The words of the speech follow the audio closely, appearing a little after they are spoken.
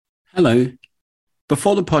Hello.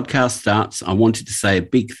 Before the podcast starts, I wanted to say a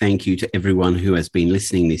big thank you to everyone who has been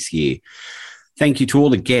listening this year. Thank you to all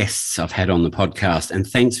the guests I've had on the podcast, and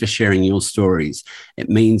thanks for sharing your stories. It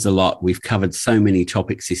means a lot. We've covered so many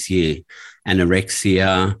topics this year: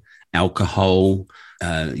 anorexia, alcohol,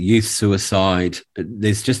 youth suicide.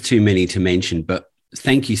 There's just too many to mention, but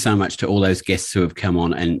thank you so much to all those guests who have come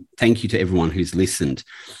on, and thank you to everyone who's listened.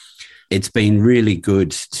 It's been really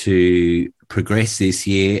good to progress this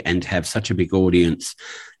year and have such a big audience,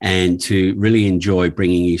 and to really enjoy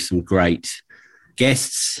bringing you some great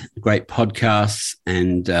guests, great podcasts.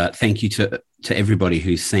 And thank you to everybody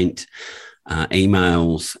who sent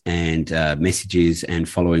emails and messages and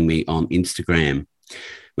following me on Instagram.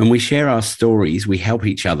 When we share our stories, we help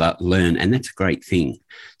each other learn, and that's a great thing.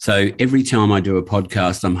 So every time I do a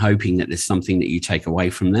podcast, I'm hoping that there's something that you take away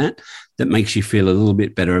from that makes you feel a little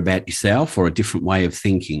bit better about yourself or a different way of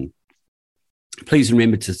thinking. Please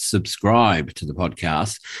remember to subscribe to the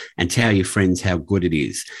podcast and tell your friends how good it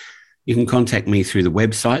is. You can contact me through the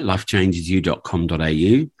website,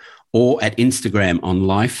 lifechangesyou.com.au, or at Instagram on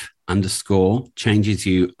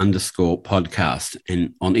life_changesyou_podcast.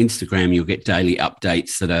 And on Instagram, you'll get daily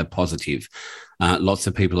updates that are positive. Lots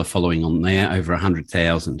of people are following on there, over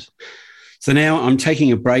 100,000. So now I'm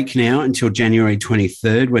taking a break now until January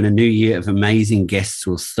 23rd, when a new year of amazing guests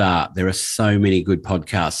will start. There are so many good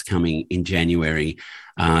podcasts coming in January.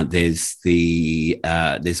 There's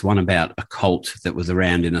one about a cult that was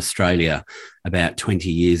around in Australia about 20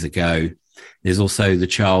 years ago. There's also the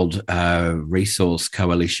Child Resource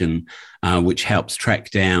Coalition, which helps track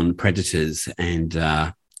down predators and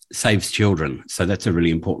saves children. So that's a really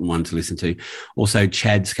important one to listen to. Also,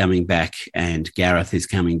 Chad's coming back and Gareth is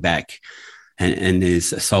coming back. And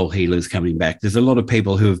there's Soul Healers coming back. There's a lot of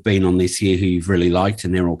people who have been on this year who you've really liked,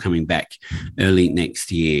 and they're all coming back early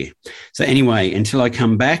next year. So anyway, until I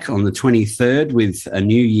come back on the 23rd with a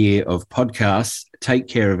new year of podcasts, take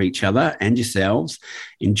care of each other and yourselves.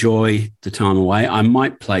 Enjoy the time away. I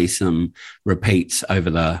might play some repeats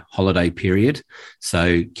over the holiday period,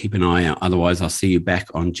 so keep an eye out. Otherwise, I'll see you back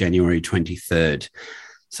on January 23rd.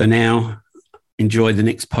 So now, enjoy the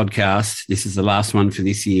next podcast. This is the last one for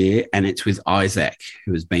this year, and it's with Isaac,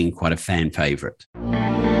 who has been quite a fan favourite.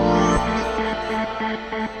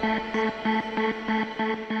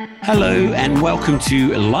 Hello and welcome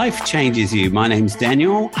to Life Changes You. My name's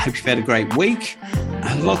Daniel. I hope you've had a great week.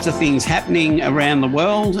 Lots of things happening around the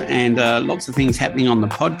world, and lots of things happening on the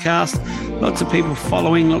podcast. Lots of people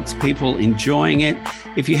following, lots of people enjoying it.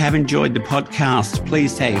 If you have enjoyed the podcast,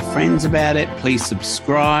 please tell your friends about it. Please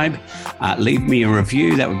subscribe. Leave me a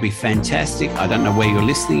review. That would be fantastic. I don't know where you're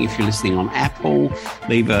listening. If you're listening on Apple,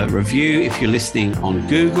 leave a review. If you're listening on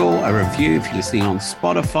Google, a review. If you're listening on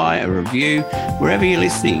Spotify, a review. Wherever you're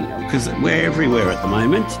listening, because we're everywhere at the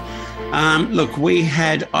moment. Look, we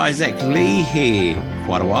had Isaac Lee here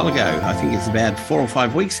quite a while ago. I think it's about 4 or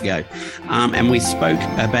 5 weeks ago. And we spoke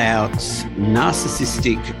about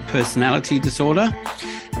narcissistic personality disorder.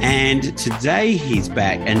 And today he's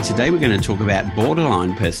back. And today we're going to talk about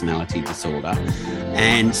borderline personality disorder.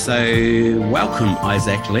 And so welcome,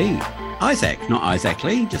 Isaac Lee. Isaac, not Isaac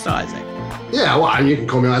Lee, just Isaac. Yeah, well, you can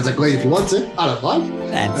call me Isaac Lee if you want to. I don't mind.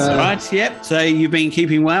 That's right, yep. So you've been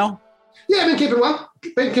keeping well? Yeah, I've been keeping well.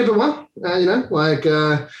 So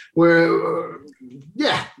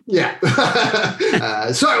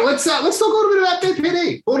let's talk a little bit about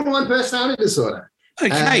BPD, borderline personality disorder.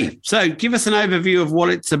 Okay, so give us an overview of what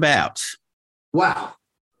it's about. Wow.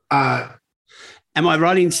 Am I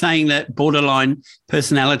right in saying that borderline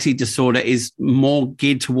personality disorder is more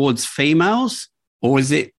geared towards females, or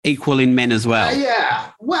is it equal in men as well? Yeah,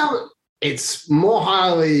 well, it's more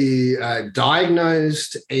highly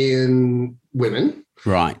diagnosed in women.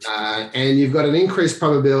 Right. And you've got an increased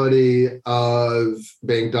probability of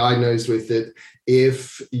being diagnosed with it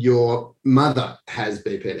if your mother has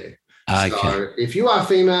BPD. Okay. So if you are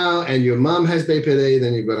female and your mum has BPD,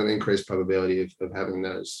 then you've got an increased probability of having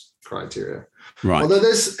those criteria. Right. Although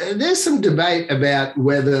there's some debate about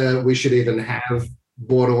whether we should even have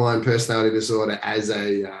borderline personality disorder as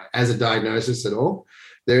a diagnosis at all.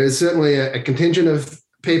 There is certainly a contingent of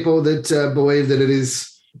people that believe that it is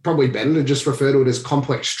probably better to just refer to it as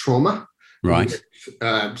complex trauma. Right. With,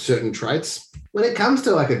 certain traits. When it comes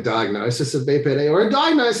to like a diagnosis of BPD or a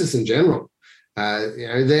diagnosis in general,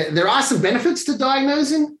 there are some benefits to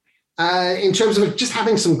diagnosing in terms of just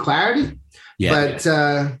having some clarity. Yeah. But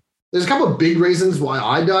there's a couple of big reasons why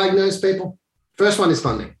I diagnose people. First one is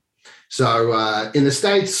funding. So in the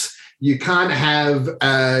States, you can't have,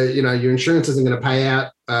 your insurance isn't going to pay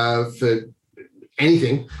out for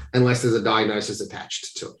anything unless there's a diagnosis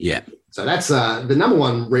attached to it. Yeah. So that's the number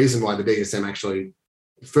one reason why the DSM actually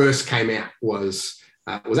first came out was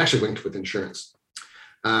actually linked with insurance.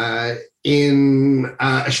 In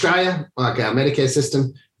Australia, like our Medicare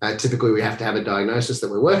system, typically we have to have a diagnosis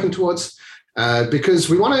that we're working towards because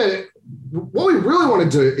what we really want to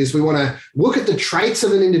do is we want to look at the traits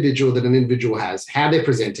of an individual that an individual has, how they're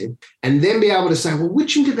presenting, and then be able to say, well,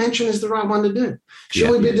 which intervention is the right one to do?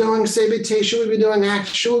 Should we be doing CBT? Should we be doing ACT?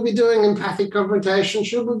 Should we be doing empathic confrontation?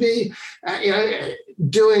 Should we be,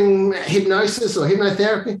 doing hypnosis or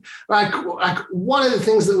hypnotherapy? Like what are the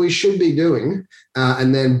things that we should be doing?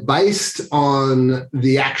 And then based on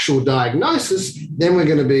the actual diagnosis, then we're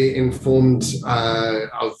going to be informed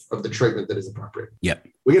of the treatment that is appropriate. Yep.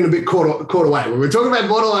 We're going to be caught away. When we're talking about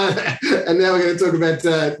borderline, and now we're going to talk about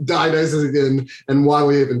diagnosis again and why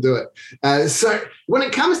we even do it. So when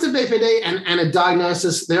it comes to BPD and a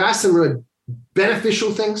diagnosis, there are some really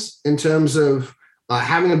beneficial things in terms of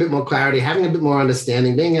having a bit more clarity, having a bit more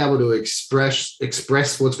understanding, being able to express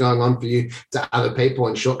what's going on for you to other people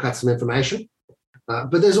and shortcut some information.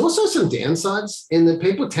 But there's also some downsides in that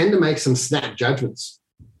people tend to make some snap judgments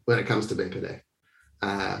when it comes to BPD.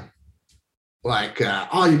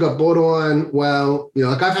 You've got borderline. Well,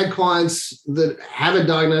 I've had clients that have a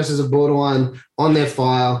diagnosis of borderline on their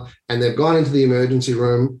file and they've gone into the emergency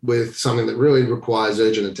room with something that really requires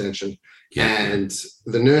urgent attention. Yeah. And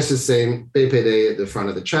the nurse has seen BPD at the front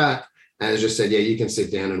of the chart and has just said, you can sit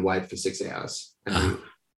down and wait for 6 hours. And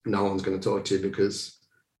no one's going to talk to you because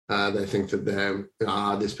they think that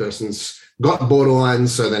this person's got borderline,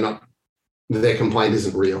 so their complaint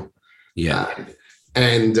isn't real. Yeah.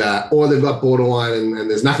 Or they've got borderline and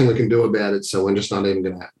there's nothing we can do about it, so we're just not even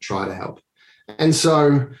going to try to help. And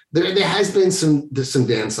so there has been some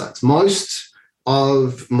downsides. Most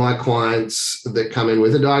of my clients that come in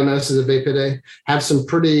with a diagnosis of BPD have some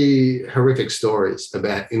pretty horrific stories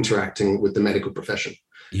about interacting with the medical profession.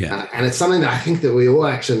 Yeah. And it's something that I think that we all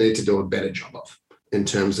actually need to do a better job of in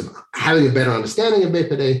terms of having a better understanding of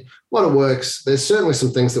BPD, what it works. There's certainly some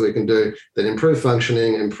things that we can do that improve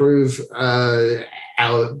functioning, improve our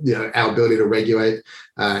ability to regulate,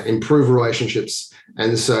 improve relationships.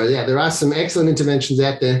 And so, there are some excellent interventions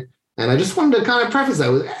out there. And I just wanted to kind of preface that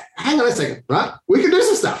with, hang on a second, right? We can do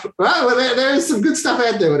some stuff, right? Well, there is some good stuff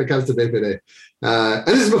out there when it comes to BPD. And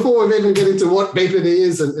this is before we even get into what BPD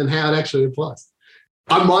is and how it actually applies.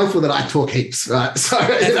 I'm mindful that I talk heaps, right? So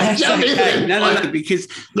that's okay. No, because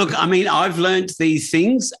look, I mean, I've learned these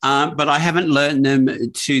things, but I haven't learned them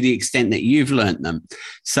to the extent that you've learned them.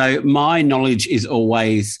 So my knowledge is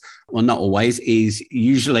is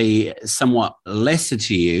usually somewhat lesser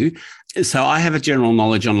to you. So I have a general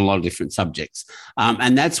knowledge on a lot of different subjects.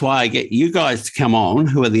 And that's why I get you guys to come on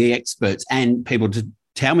who are the experts and people to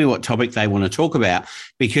tell me what topic they want to talk about,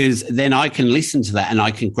 because then I can listen to that and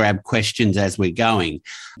I can grab questions as we're going.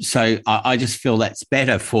 So I just feel that's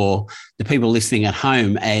better for the people listening at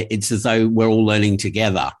home. It's as though we're all learning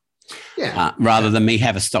together. Rather than me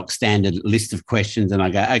have a stock standard list of questions and I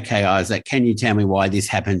go, okay, Isaac, can you tell me why this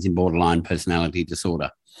happens in borderline personality disorder?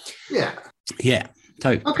 Yeah.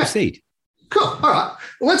 So proceed. Cool. All right.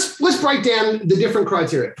 Let's break down the different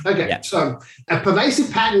criteria. Okay. So a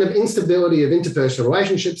pervasive pattern of instability of interpersonal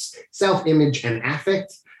relationships, self-image and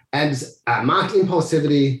affect, and marked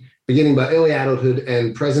impulsivity beginning by early adulthood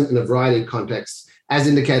and present in a variety of contexts, as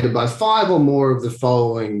indicated by 5 or more of the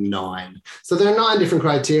following 9. So there are 9 different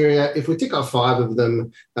criteria. If we tick off 5 of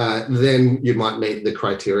them, then you might meet the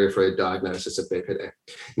criteria for a diagnosis of BPD.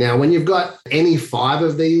 Now, when you've got any 5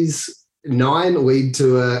 of these 9 lead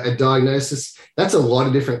to a diagnosis, that's a lot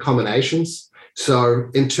of different combinations.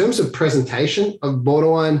 So in terms of presentation of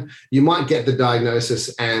borderline, you might get the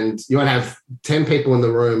diagnosis and you might have 10 people in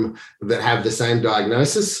the room that have the same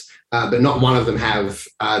diagnosis, but not one of them have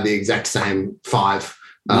the exact same 5.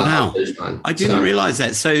 Wow. I didn't realize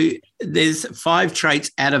that. So there's 5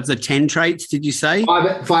 traits out of the 10 traits, did you say?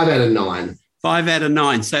 5 out of 9. 5 out of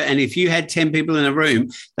 9. So, and if you had 10 people in a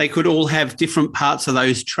room, they could all have different parts of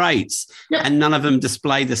those traits and none of them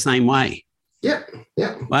display the same way. Yeah.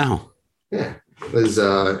 Wow. Yeah.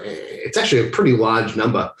 It's actually a pretty large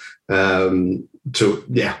number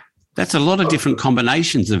That's a lot of different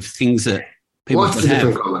combinations of things that people Lots of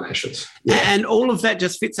different combinations. Yeah. And all of that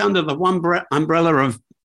just fits under the one umbrella of...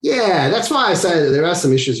 Yeah, that's why I say that there are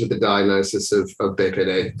some issues with the diagnosis of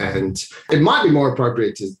BPD, and it might be more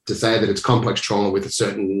appropriate to say that it's complex trauma with a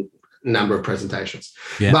certain number of presentations.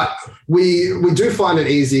 Yeah. But we do find it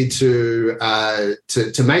easy to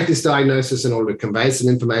make this diagnosis in order to convey some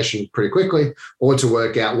information pretty quickly, or to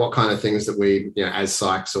work out what kind of things that we, as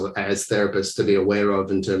psychs or as therapists, to be aware of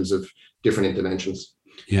in terms of different interventions.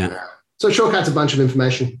 Yeah. So it shortcuts a bunch of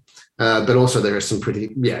information. But also there are some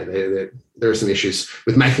there are some issues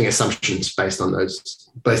with making assumptions based on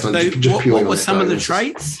what were some of the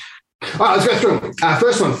traits? All right, let's go through them.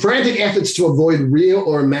 First one, frantic efforts to avoid real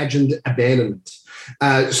or imagined abandonment.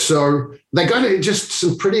 So they go to just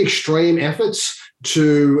some pretty extreme efforts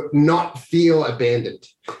to not feel abandoned.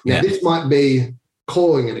 Now, this might be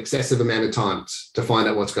calling an excessive amount of times to find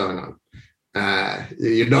out what's going on.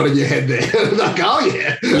 You're nodding your head there. Like, oh,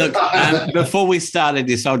 yeah. Look, before we started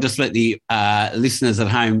this, I'll just let the listeners at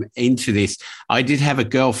home into this. I did have a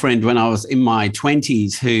girlfriend when I was in my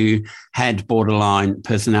 20s who had borderline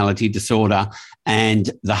personality disorder. And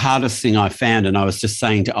the hardest thing I found, and I was just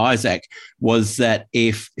saying to Isaac, was that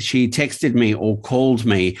if she texted me or called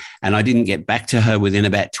me and I didn't get back to her within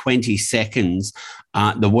about 20 seconds,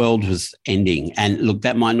 the world was ending. And look,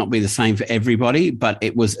 that might not be the same for everybody, but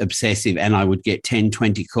it was obsessive. And I would get 10,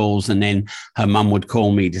 20 calls, and then her mum would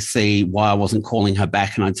call me to see why I wasn't calling her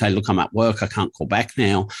back. And I'd say, look, I'm at work. I can't call back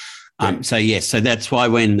now. So that's why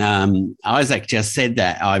when Isaac just said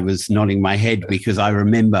that, I was nodding my head, because I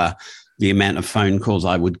remember the amount of phone calls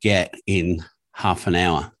I would get in half an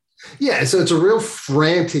hour. Yeah, so it's a real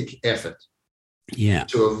frantic effort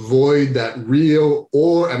to avoid that real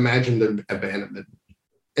or imagined abandonment.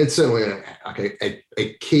 It's certainly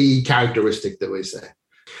a key characteristic that we see.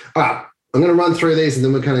 All right, I'm going to run through these and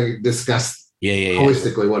then we'll kind of discuss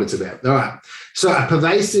holistically what it's about. All right. So a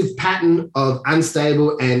pervasive pattern of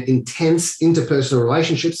unstable and intense interpersonal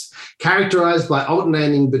relationships characterized by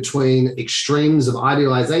alternating between extremes of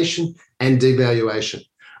idealization and devaluation.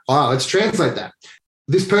 All right, let's translate that.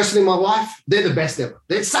 This person in my life, they're the best ever.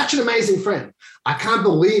 They're such an amazing friend. I can't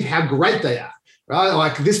believe how great they are. Right?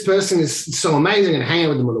 Like, this person is so amazing, and hang out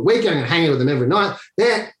with them on the weekend and hang out with them every night.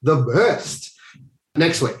 They're the best.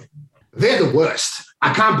 Next week, they're the worst.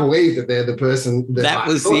 I can't believe that they're the person that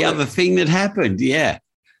was the other thing that happened. Yeah.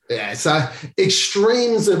 Yeah. So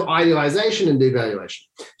extremes of idealization and devaluation.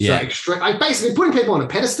 Yeah. So basically putting people on a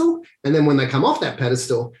pedestal, and then when they come off that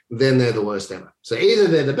pedestal, then they're the worst ever. So either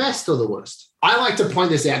they're the best or the worst. I like to point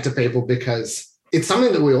this out to people because it's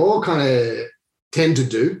something that we all kind of tend to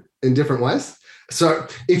do in different ways. So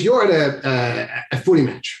if you're at a footy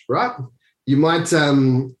match, right, you might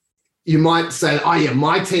say, oh yeah,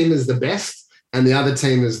 my team is the best and the other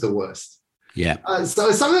team is the worst. Yeah. So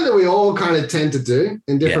it's something that we all kind of tend to do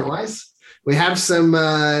in different ways. We have some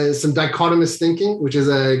dichotomous thinking, which is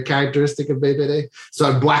a characteristic of BPD.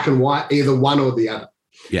 So black and white, either one or the other.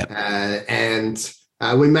 Yeah. And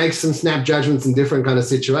we make some snap judgments in different kind of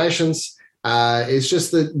situations. It's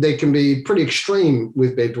just that they can be pretty extreme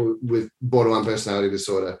with people with borderline personality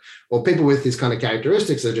disorder, or people with these kind of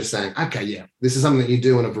characteristics are just saying, okay, yeah, this is something that you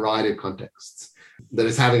do in a variety of contexts that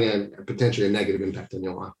is having a potentially a negative impact on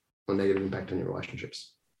your life or negative impact on your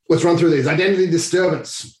relationships. Let's run through these. Identity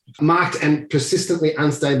disturbance, marked and persistently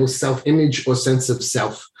unstable self-image or sense of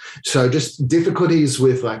self. So just difficulties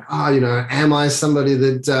with like, am I somebody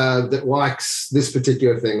that likes this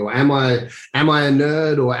particular thing, or am I a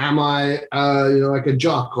nerd, or am I like a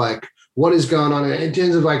jock? Like, what is going on in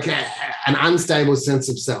terms of like an unstable sense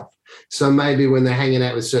of self? So maybe when they're hanging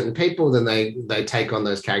out with certain people, then they take on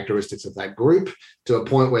those characteristics of that group to a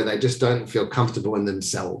point where they just don't feel comfortable in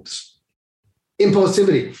themselves.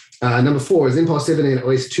 Impulsivity. Number 4 is impulsivity in at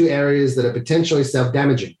least 2 areas that are potentially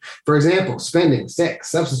self-damaging. For example, spending, sex,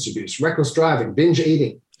 substance abuse, reckless driving, binge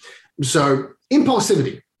eating. So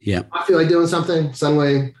impulsivity. Yeah. I feel like doing something,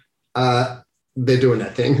 suddenly they're doing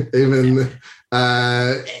that thing, even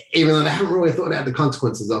though they haven't really thought out the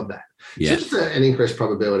consequences of that. Yeah. So just an increased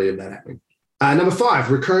probability of that happening. Number 5,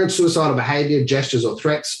 recurrent suicidal behavior, gestures or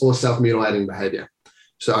threats, or self-mutilating behavior.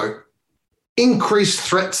 So increased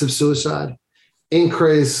threats of suicide,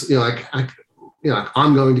 increase,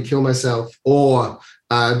 I'm going to kill myself, or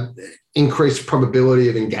increased probability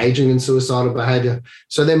of engaging in suicidal behavior.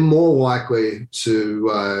 So they're more likely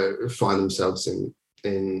to find themselves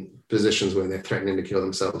in positions where they're threatening to kill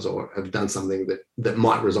themselves or have done something that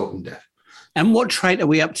might result in death. And what trait are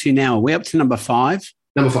we up to now? Are we up to number 5?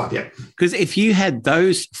 Number 5, yeah. Because if you had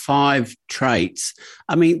those 5 traits,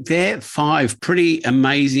 I mean, they're 5 pretty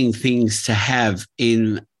amazing things to have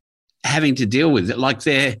in having to deal with it. Like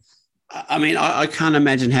I can't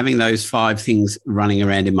imagine having those 5 things running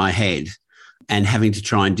around in my head and having to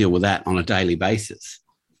try and deal with that on a daily basis.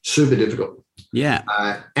 Super difficult. Yeah.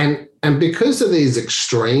 And because of these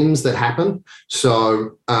extremes that happen,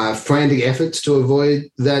 so frantic efforts to avoid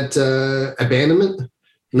that abandonment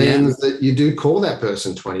means that you do call that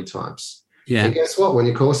person 20 times. Yeah. And guess what? When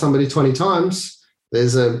you call somebody 20 times,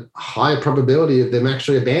 there's a higher probability of them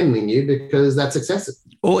actually abandoning you because that's excessive.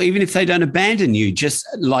 Or even if they don't abandon you, just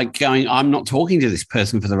like going, I'm not talking to this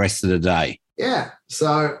person for the rest of the day. Yeah.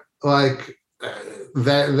 So like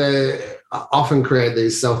they often create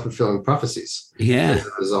these self-fulfilling prophecies as a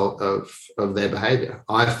result of their behavior.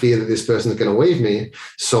 I fear that this person is going to leave me,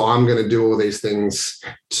 so I'm going to do all these things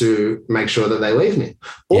to make sure that they leave me.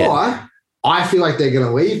 Or I feel like they're going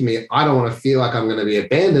to leave me. I don't want to feel like I'm going to be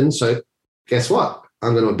abandoned. So guess what?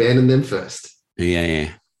 I'm going to abandon them first.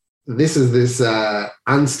 Yeah. This is this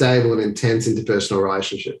unstable and intense interpersonal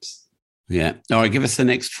relationships. Yeah. All right, give us the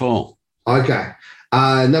next 4. Okay.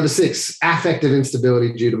 Number 6, affective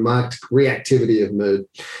instability due to marked reactivity of mood.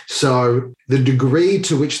 So the degree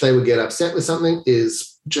to which they would get upset with something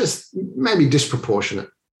is just maybe disproportionate.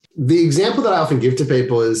 The example that I often give to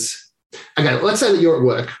people is, okay, let's say that you're at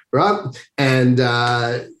work, right? And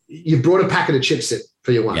you brought a packet of chips in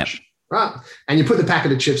for your lunch, right? And you put the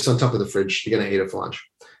packet of chips on top of the fridge. You're going to eat it for lunch.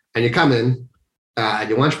 And you come in at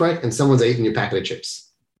your lunch break and someone's eating your packet of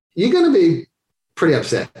chips. You're going to be pretty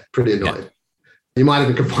upset, pretty annoyed. Yep. You might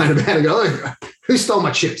even complain about it and go, oh, who stole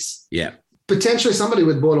my chips? Yeah. Potentially somebody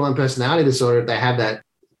with borderline personality disorder, if they have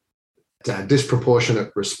that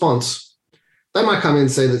disproportionate response, they might come in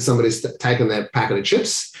and say that somebody's taken their packet of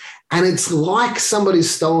chips and it's like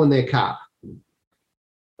somebody's stolen their car.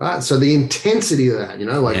 Right? So the intensity of that,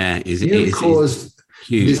 like you've caused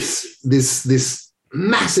this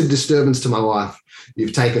massive disturbance to my life.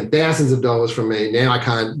 You've taken thousands of dollars from me. Now I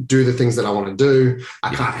can't do the things that I want to do.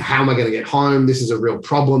 How am I going to get home? This is a real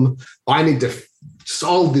problem. I need to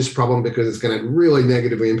solve this problem because it's going to really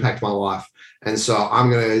negatively impact my life. And so I'm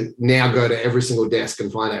going to now go to every single desk and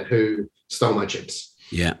find out who stole my chips.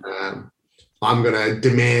 Yeah. I'm going to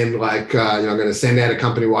demand, I'm going to send out a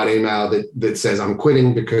company-wide email that says I'm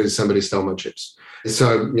quitting because somebody stole my chips.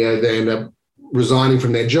 So, they end up resigning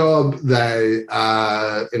from their job, and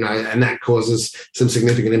that causes some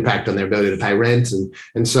significant impact on their ability to pay rent.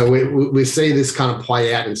 And so we see this kind of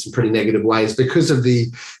play out in some pretty negative ways because of the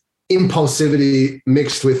impulsivity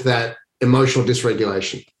mixed with that emotional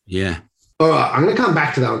dysregulation. Yeah. All right, I'm going to come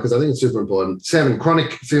back to that one because I think it's super important. 7,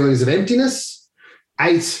 chronic feelings of emptiness.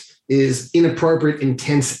 8 is inappropriate,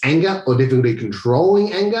 intense anger or difficulty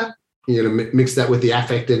controlling anger. You're going to mix that with the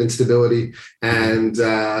affective instability and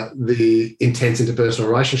the intense interpersonal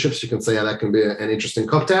relationships. You can see how that can be an interesting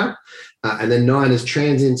cocktail. And then 9 is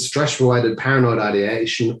transient stress-related paranoid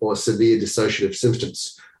ideation or severe dissociative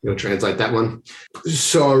symptoms. You'll translate that one.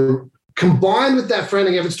 So combined with that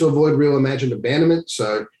frantic efforts to avoid real imagined abandonment,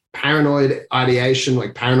 so paranoid ideation,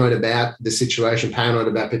 like paranoid about the situation, paranoid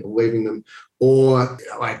about people leaving them, or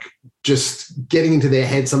like just getting into their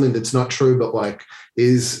head something that's not true, but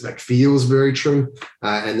feels very true.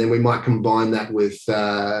 And then we might combine that with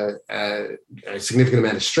a significant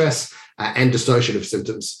amount of stress and dissociative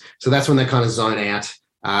symptoms. So that's when they kind of zone out.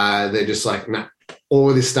 They're just like, nah, all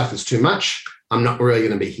of this stuff is too much. I'm not really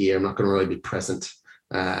going to be here. I'm not going to really be present.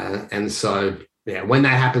 And so, when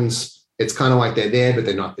that happens, it's kind of like they're there, but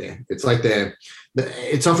they're not there. It's like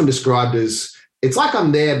it's often described as, it's like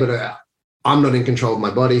I'm there, but I'm not in control of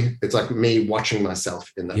my body. It's like me watching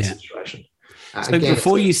myself in that situation. So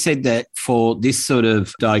before you said that for this sort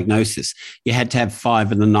of diagnosis, you had to have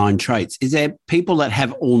 5 of the 9 traits. Is there people that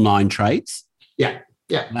have all 9 traits? Yeah.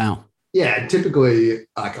 Wow. Yeah, typically,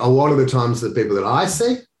 like a lot of the times the people that I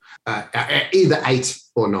see, either 8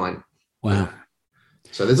 or 9. Wow.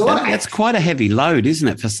 So there's a lot of 8. That's quite a heavy load, isn't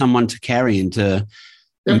it, for someone to carry and to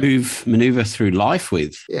maneuver through life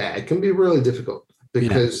with? Yeah, it can be really difficult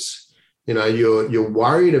because, you're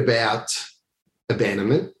worried about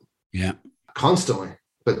abandonment. Yeah. Constantly,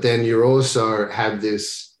 but then you also have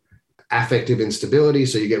this affective instability,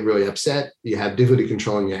 so you get really upset, you have difficulty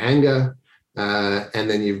controlling your anger, and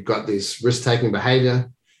then you've got this risk-taking behavior,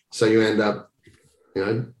 so you end up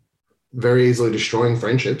very easily destroying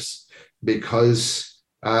friendships because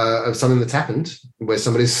of something that's happened where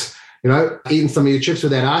somebody's eaten some of your chips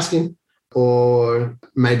without asking, or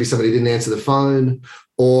maybe somebody didn't answer the phone,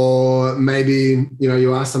 or maybe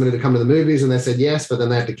you asked somebody to come to the movies and they said yes, but then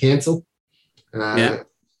they had to cancel.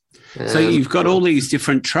 So you've got all these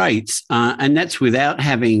different traits, and that's without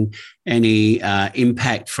having any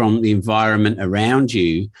impact from the environment around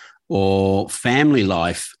you or family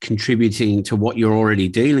life contributing to what you're already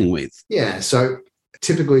dealing with. Yeah. So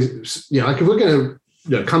typically, like if we're going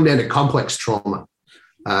to come down to complex trauma,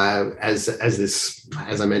 as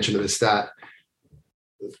I mentioned at the start,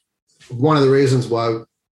 one of the reasons why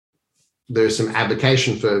there's some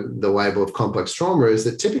advocacy for the label of complex trauma is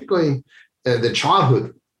that typically the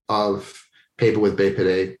childhood of people with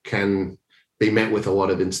BPD can be met with a lot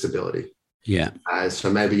of instability. Yeah. So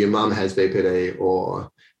maybe your mum has BPD, or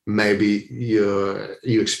Maybe you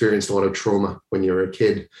experienced a lot of trauma when you were a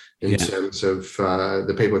kid in terms of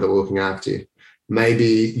the people that were looking after you.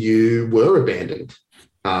 Maybe you were abandoned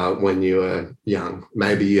when you were young.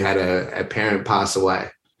 Maybe you had a parent pass away.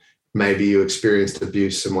 Maybe you experienced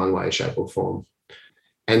abuse in one way, shape, or form.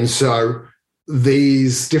 And so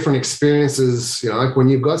these different experiences, like when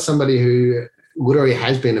you've got somebody who literally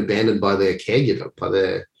has been abandoned by their caregiver, by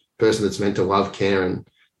the person that's meant to love, care,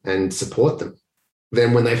 and support them,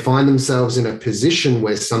 then when they find themselves in a position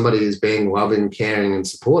where somebody is being loving, caring, and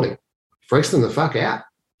supporting, freaks them the fuck out.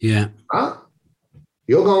 Yeah. Right?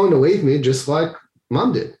 You're going to leave me just like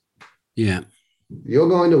mum did. Yeah. You're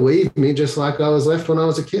going to leave me just like I was left when I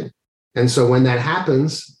was a kid. And so when that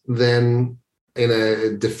happens, then in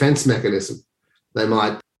a defense mechanism, they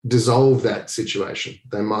might dissolve that situation.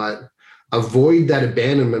 They might avoid that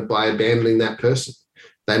abandonment by abandoning that person.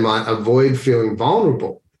 They might avoid feeling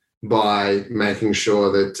vulnerable by making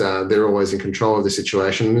sure that they're always in control of the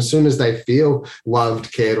situation. And as soon as they feel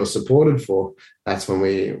loved, cared, or supported for, that's when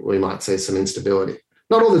we might see some instability.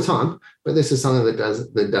 Not all the time, but this is something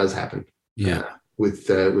that does happen. Yeah. With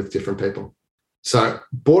different people. So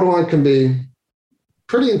borderline can be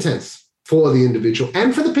pretty intense for the individual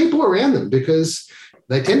and for the people around them, because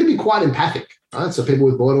they tend to be quite empathic. Right? So people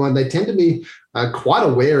with borderline, they tend to be quite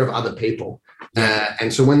aware of other people.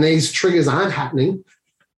 And so when these triggers aren't happening,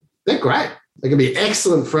 they're great. They can be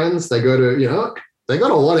excellent friends. They go to, they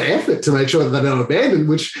got a lot of effort to make sure that they're not abandoned,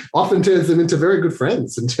 which often turns them into very good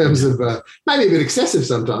friends in terms of maybe a bit excessive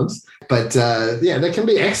sometimes. But they can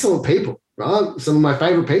be excellent people, right? Some of my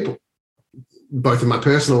favorite people, both in my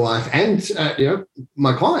personal life and,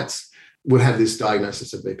 my clients would have this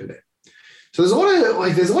diagnosis of BPD. So there's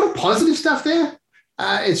a lot of positive stuff there.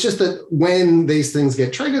 It's just that when these things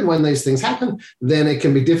get triggered, when these things happen, then it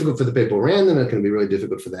can be difficult for the people around them. It can be really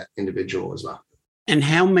difficult for that individual as well. And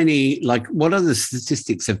how many, what are the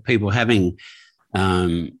statistics of people having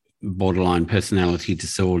borderline personality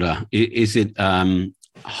disorder? Is it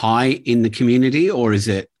high in the community, or is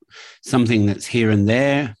it something that's here and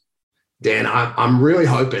there? Dan, I'm really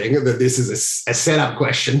hoping that this is a setup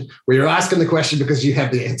question where you're asking the question because you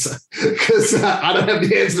have the answer, because I don't have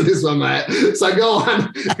the answer to this one, mate. So go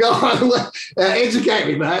on, educate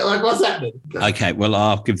me, mate. What's happening? Okay, well,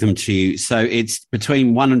 I'll give them to you. So it's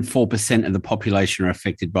between 1% and 4% of the population are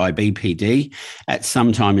affected by BPD at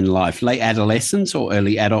some time in life. Late adolescence or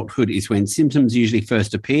early adulthood is when symptoms usually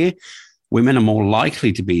first appear. Women are more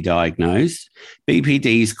likely to be diagnosed.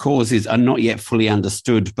 BPD's causes are not yet fully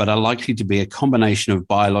understood, but are likely to be a combination of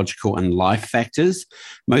biological and life factors.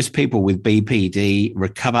 Most people with BPD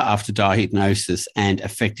recover after diagnosis and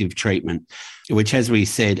effective treatment, which, as we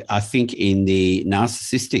said, I think in the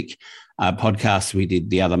narcissistic podcast we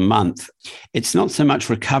did the other month, it's not so much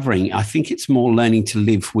recovering. I think it's more learning to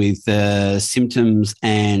live with the symptoms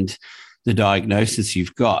and the diagnosis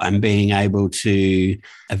you've got, and being able to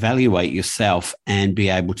evaluate yourself and be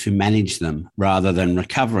able to manage them rather than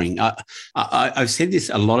recovering. I've said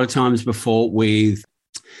this a lot of times before with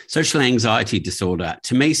social anxiety disorder.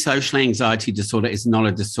 To me, social anxiety disorder is not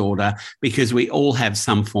a disorder, because we all have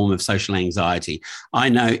some form of social anxiety. I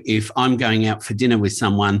know if I'm going out for dinner with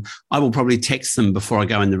someone, I will probably text them before I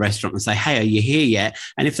go in the restaurant and say, hey, are you here yet?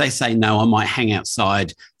 And if they say no, I might hang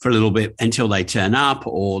outside for a little bit until they turn up,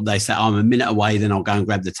 or they say, I'm a minute away, then I'll go and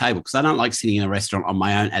grab the table, because I don't like sitting in a restaurant on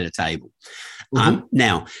my own at a table. Mm-hmm.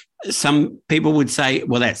 Now, some people would say,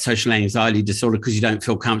 well, that's social anxiety disorder because you don't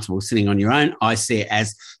feel comfortable sitting on your own. I see it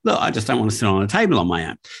as, look, I just don't want to sit on a table on my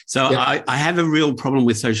own. So yeah. I have a real problem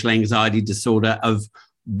with social anxiety disorder of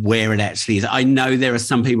where it actually is. I know there are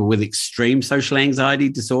some people with extreme social anxiety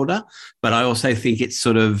disorder, but I also think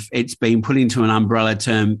it's been put into an umbrella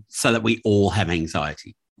term so that we all have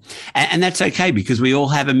anxiety. And that's okay, because we all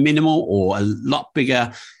have a minimal or a lot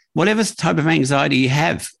bigger, whatever type of anxiety you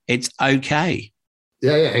have, it's okay.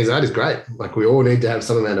 Yeah, anxiety is great. We all need to have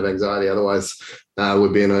some amount of anxiety. Otherwise,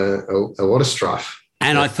 we'd be in a lot of strife.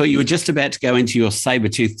 And I thought you were just about to go into your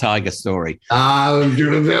saber-toothed tiger story. This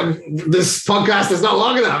podcast is not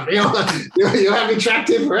long enough. You'll have me tracked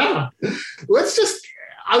here forever.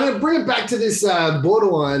 I'm going to bring it back to this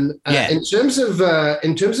borderline in terms of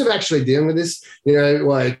actually dealing with this.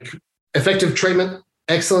 Effective treatment.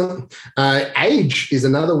 Excellent. Age is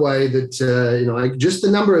another way that, just the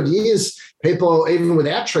number of years people, even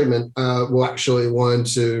without treatment, will actually learn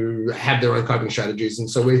to have their own coping strategies. And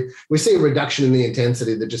so we see a reduction in the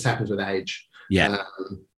intensity that just happens with age. Yeah.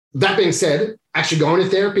 That being said, actually going to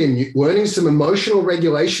therapy and learning some emotional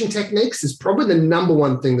regulation techniques is probably the number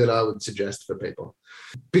one thing that I would suggest for people.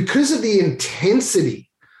 Because of the intensity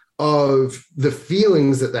of the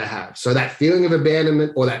feelings that they have. So that feeling of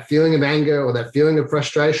abandonment or that feeling of anger or that feeling of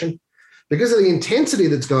frustration, because of the intensity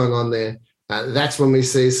that's going on there, that's when we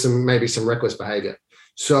see maybe some reckless behavior.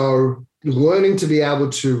 So learning to be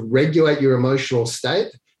able to regulate your emotional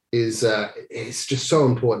state is just so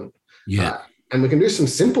important. Yeah. And we can do some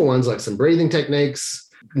simple ones like some breathing techniques,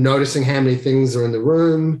 noticing how many things are in the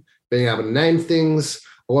room, being able to name things,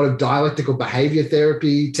 a lot of dialectical behavior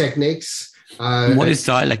therapy techniques. What is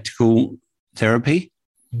dialectical therapy?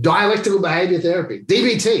 Dialectical behavior therapy,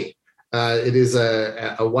 DBT. It is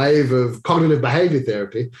a wave of cognitive behavior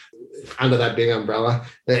therapy under that big umbrella.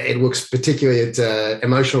 It looks particularly at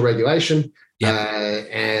emotional regulation.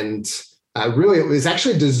 And really it was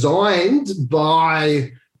actually designed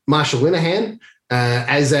by Marsha Linehan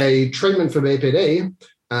as a treatment for BPD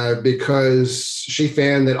because she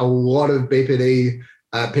found that a lot of BPD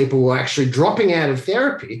people were actually dropping out of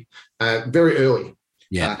therapy very early.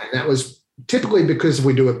 And that was typically because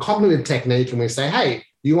we do a cognitive technique and we say, hey,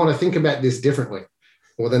 you want to think about this differently.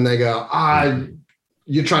 Well, then they go,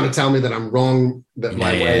 you're trying to tell me that I'm wrong, that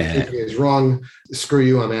my way of thinking is wrong. Screw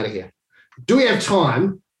you, I'm out of here. Do we have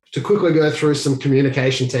time to quickly go through some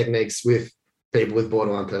communication techniques with people with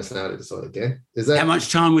borderline personality disorder? Dan? Is that how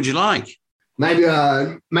much time would you like? Maybe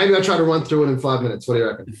I'll try to run through it in 5 minutes. What do you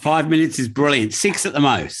reckon? 5 minutes is brilliant. 6 at the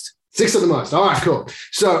most. 6 at the most. All right, cool.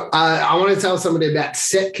 So I want to tell somebody about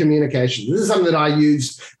set communication. This is something that I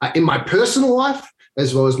use in my personal life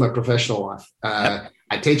as well as my professional life.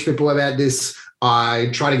 I teach people about this. I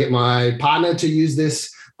try to get my partner to use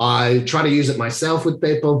this. I try to use it myself with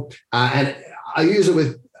people. And I use it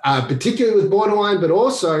with particularly with borderline, but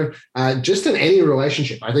also just in any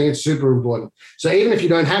relationship. I think it's super important. So even if you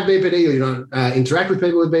don't have BPD or you don't interact with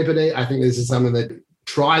people with BPD, I think this is something that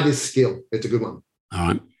try this skill. It's a good one.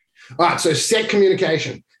 All right. So set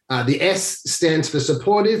communication. The S stands for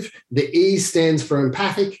supportive. The E stands for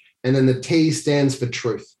empathic. And then the T stands for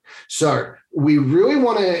truth. So we really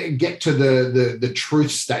want to get to the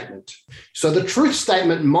truth statement. So the truth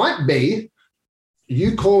statement might be,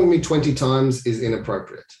 you calling me 20 times is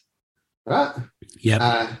inappropriate, right?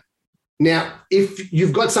 Yeah. Now, if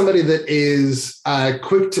you've got somebody that is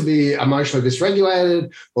quick to be emotionally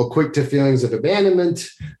dysregulated or quick to feelings of abandonment,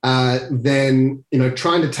 then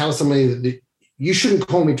trying to tell somebody that you shouldn't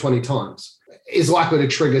call me 20 times is likely to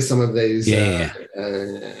trigger some of these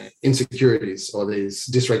insecurities or these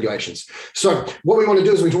dysregulations. So what we want to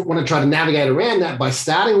do is we want to try to navigate around that by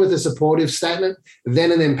starting with a supportive statement,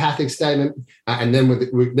 then an empathic statement, and then we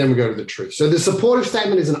go to the truth. So the supportive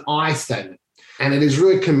statement is an I statement, and it is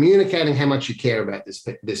really communicating how much you care about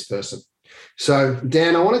this person. So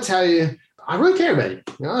Dan, I want to tell you, I really care about you.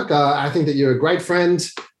 I think that you're a great friend.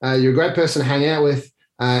 You're a great person to hang out with.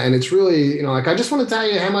 And it's really, I just want to tell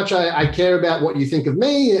you how much I care about what you think of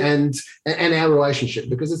me and our relationship,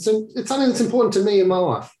 because it's something that's important to me in my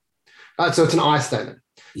life. So it's an I statement.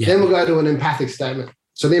 Yeah. Then we'll go to an empathic statement.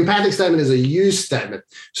 So the empathic statement is a you statement.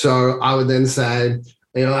 So I would then say,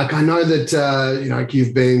 I know that,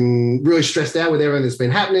 you've been really stressed out with everything that's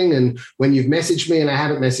been happening. And when you've messaged me and I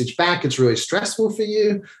haven't messaged back, it's really stressful for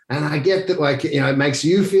you. And I get that, it makes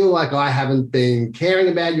you feel like I haven't been caring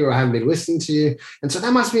about you or I haven't been listening to you. And so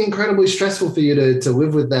that must be incredibly stressful for you to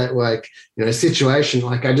live with that, situation.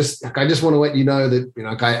 I just want to let you know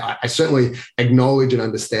that, I certainly acknowledge and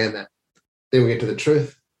understand that. Then we get to the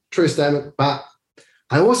truth statement. But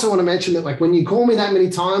I also want to mention that when you call me that many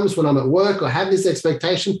times when I'm at work or have this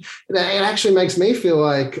expectation, it actually makes me feel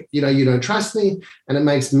like, you don't trust me, and it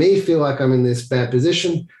makes me feel like I'm in this bad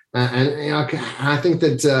position. I think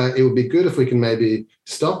that it would be good if we can maybe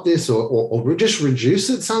stop this or just reduce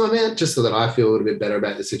it some amount, just so that I feel a little bit better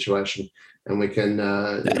about the situation and we can,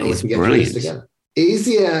 get through this together.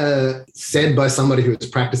 Easier said by somebody who has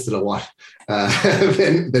practiced it a lot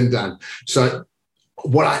than done. So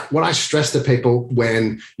what I stress to people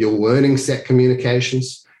when you're learning set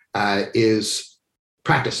communications is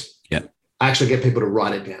practice. Yeah. I actually get people to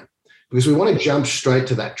write it down because we want to jump straight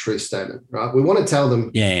to that truth statement, right? We want to tell them,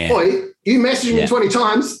 boy, you messaged me 20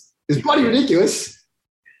 times. It's bloody ridiculous.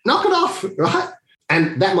 Knock it off, right?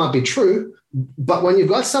 And that might be true. But when you've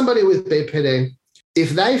got somebody with BPD, if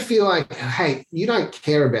they feel like, hey, you don't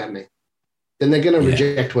care about me, then they're going to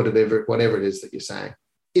reject whatever it is that you're saying.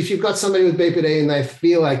 If you've got somebody with BPD and they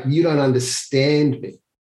feel like you don't understand me,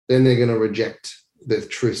 then they're going to reject the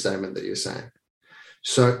truth statement that you're saying.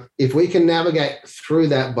 So if we can navigate through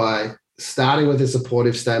that by starting with a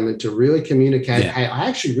supportive statement to really communicate, hey, I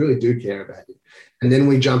actually really do care about you. And then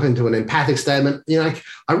we jump into an empathic statement,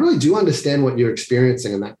 I really do understand what you're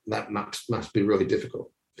experiencing, and that must be really difficult.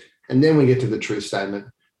 And then we get to the truth statement,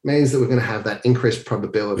 means that we're going to have that increased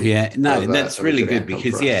probability. Yeah, no, that's really good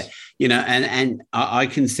because, and I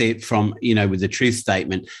can see it from, with the truth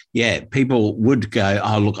statement. Yeah, people would go,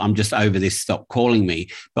 oh, look, I'm just over this, stop calling me.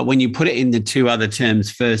 But when you put it in the two other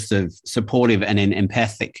terms first of supportive and then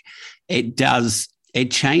empathic, it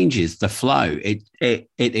changes the flow. It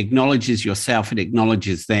acknowledges yourself, it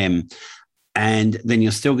acknowledges them, and then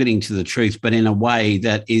you're still getting to the truth, but in a way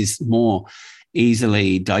that is more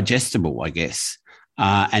easily digestible, I guess.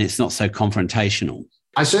 And it's not so confrontational.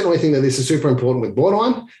 I certainly think that this is super important with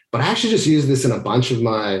borderline, but I actually just use this in a bunch of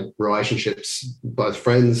my relationships, both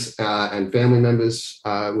friends and family members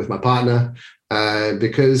with my partner,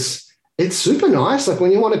 because it's super nice. Like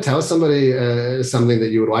when you want to tell somebody something that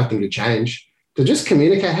you would like them to change, to just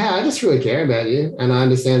communicate, hey, I just really care about you, and I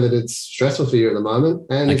understand that it's stressful for you at the moment.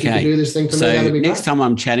 And if you can do this thing for me, that'd be great. Next time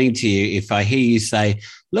I'm chatting to you, if I hear you say,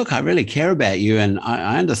 look, I really care about you, and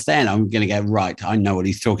I understand, I'm going to go, right, I know what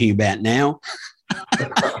he's talking about now.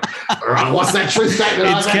 All right, what's that truth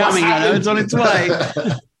statement? It's coming, I know it's on its way.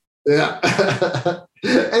 Yeah.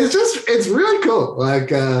 It's really cool. Like,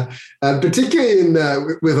 particularly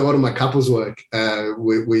with a lot of my couples work,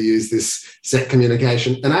 we use this set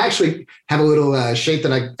communication. And I actually have a little sheet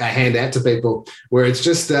that I hand out to people where it's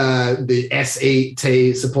just the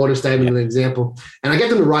SET, supportive statement, an example. And I get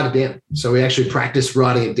them to write it down. So we actually practice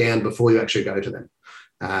writing it down before you actually go to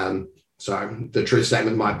them. So the truth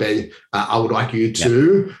statement might be, I would like you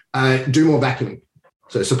to do more vacuuming.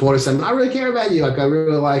 So supportive statement, I really care about you. Like I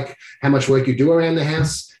really like how much work you do around the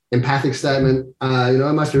house. Empathic statement,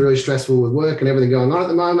 it must be really stressful with work and everything going on at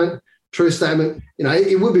the moment. Truth statement,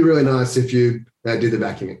 it would be really nice if you did the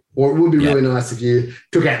vacuuming, or it would be really nice if you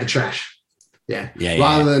took out the trash.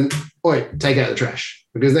 Rather than, oi, take out the trash.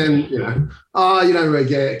 Because then, you don't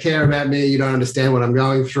really care about me. You don't understand what I'm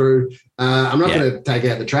going through. I'm not going to take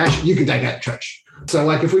out the trash. You can take out the trash. So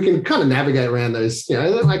like if we can kind of navigate around those,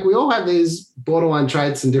 like we all have these borderline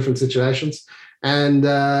traits in different situations. And,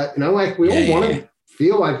 like we all want to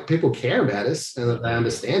feel like people care about us and that they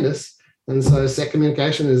understand us. And so set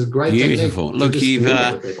communication is a great Beautiful. Look, you've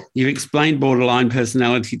explained borderline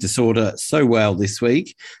personality disorder so well this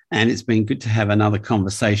week, and it's been good to have another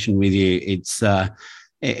conversation with you.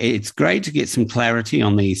 It's great to get some clarity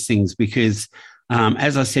on these things because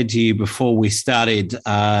as I said to you before we started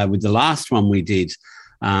with the last one we did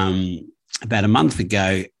about a month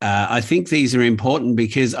ago, I think these are important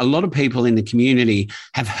because a lot of people in the community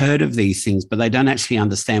have heard of these things, but they don't actually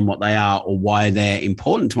understand what they are or why they're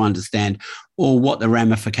important to understand or what the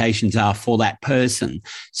ramifications are for that person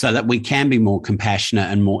so that we can be more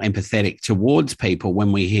compassionate and more empathetic towards people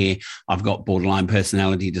when we hear, I've got borderline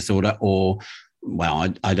personality disorder or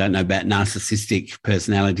well, I don't know about narcissistic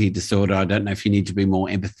personality disorder. I don't know if you need to be more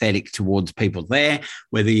empathetic towards people there,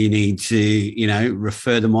 whether you need to,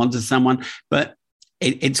 refer them on to someone. But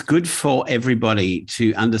it's good for everybody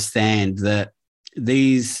to understand that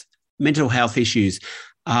these mental health issues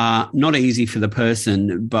are not easy for the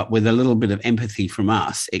person, but with a little bit of empathy from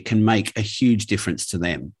us, it can make a huge difference to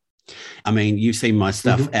them. I mean, you've seen my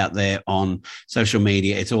stuff out there on social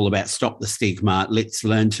media. It's all about stop the stigma. Let's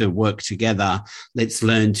learn to work together. Let's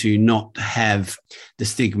learn to not have the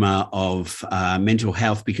stigma of mental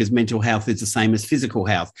health because mental health is the same as physical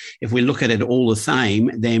health. If we look at it all the same,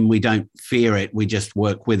 then we don't fear it. We just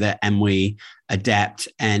work with it and we adapt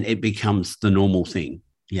and it becomes the normal thing.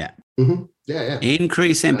 Yeah. Mm-hmm. Yeah.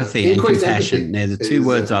 Increase empathy and compassion. They're the two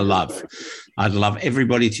words I love. I'd love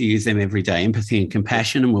everybody to use them every day. Empathy and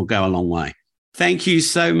compassion, and we'll go a long way. Thank you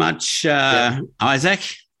so much, Isaac.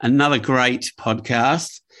 Another great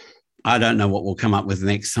podcast. I don't know what we'll come up with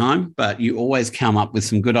next time, but you always come up with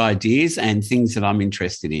some good ideas and things that I'm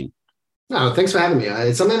interested in. No, thanks for having me.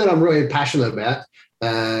 It's something that I'm really passionate about.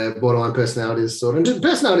 Borderline personality disorder and just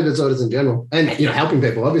personality disorders in general, and helping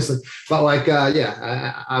people obviously. But I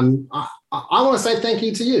want to say thank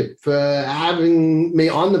you to you for having me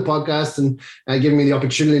on the podcast and giving me the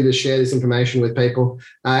opportunity to share this information with people.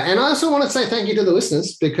 And I also want to say thank you to the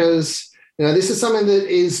listeners because this is something that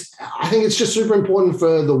I think it's just super important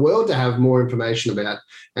for the world to have more information about.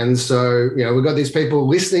 And so, we've got these people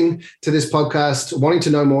listening to this podcast, wanting to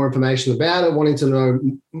know more information about it, wanting to know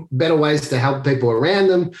better ways to help people around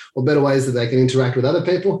them or better ways that they can interact with other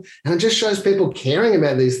people. And it just shows people caring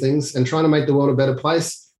about these things and trying to make the world a better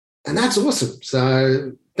place. And that's awesome.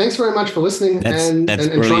 So thanks very much for listening. That's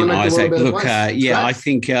brilliant, trying to make Isaac. The world a better place. I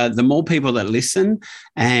think the more people that listen,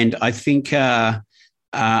 and I think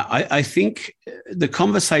I think the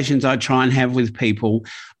conversations I try and have with people,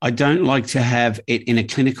 I don't like to have it in a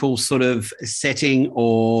clinical sort of setting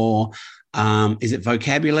or is it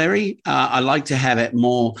vocabulary? I like to have it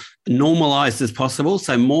more normalized as possible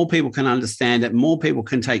so more people can understand it, more people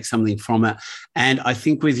can take something from it. And I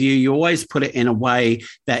think with you always put it in a way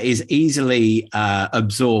that is easily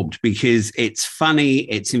absorbed because it's funny,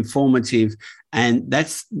 it's informative. And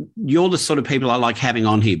you're the sort of people I like having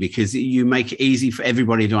on here because you make it easy for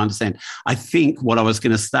everybody to understand. I think what I was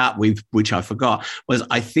going to start with, which I forgot, was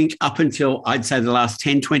I think up until I'd say the last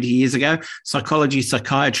 10, 20 years ago, psychology,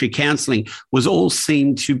 psychiatry, counselling was all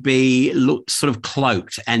seen to be sort of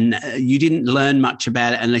cloaked and you didn't learn much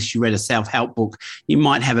about it unless you read a self-help book. You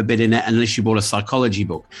might have a bit in it unless you bought a psychology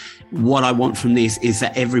book. What I want from this is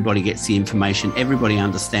that everybody gets the information, everybody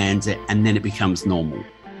understands it, and then it becomes normal.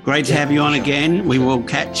 Great to have you on again. We will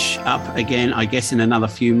catch up again, I guess, in another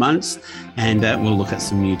few months, and we'll look at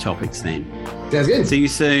some new topics then. Sounds good. See you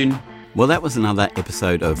soon. Well, that was another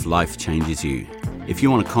episode of Life Changes You. If you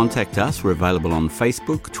want to contact us, we're available on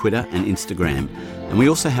Facebook, Twitter and Instagram. And we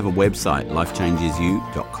also have a website,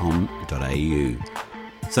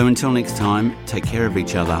 lifechangesyou.com.au. So until next time, take care of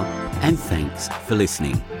each other and thanks for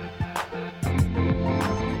listening.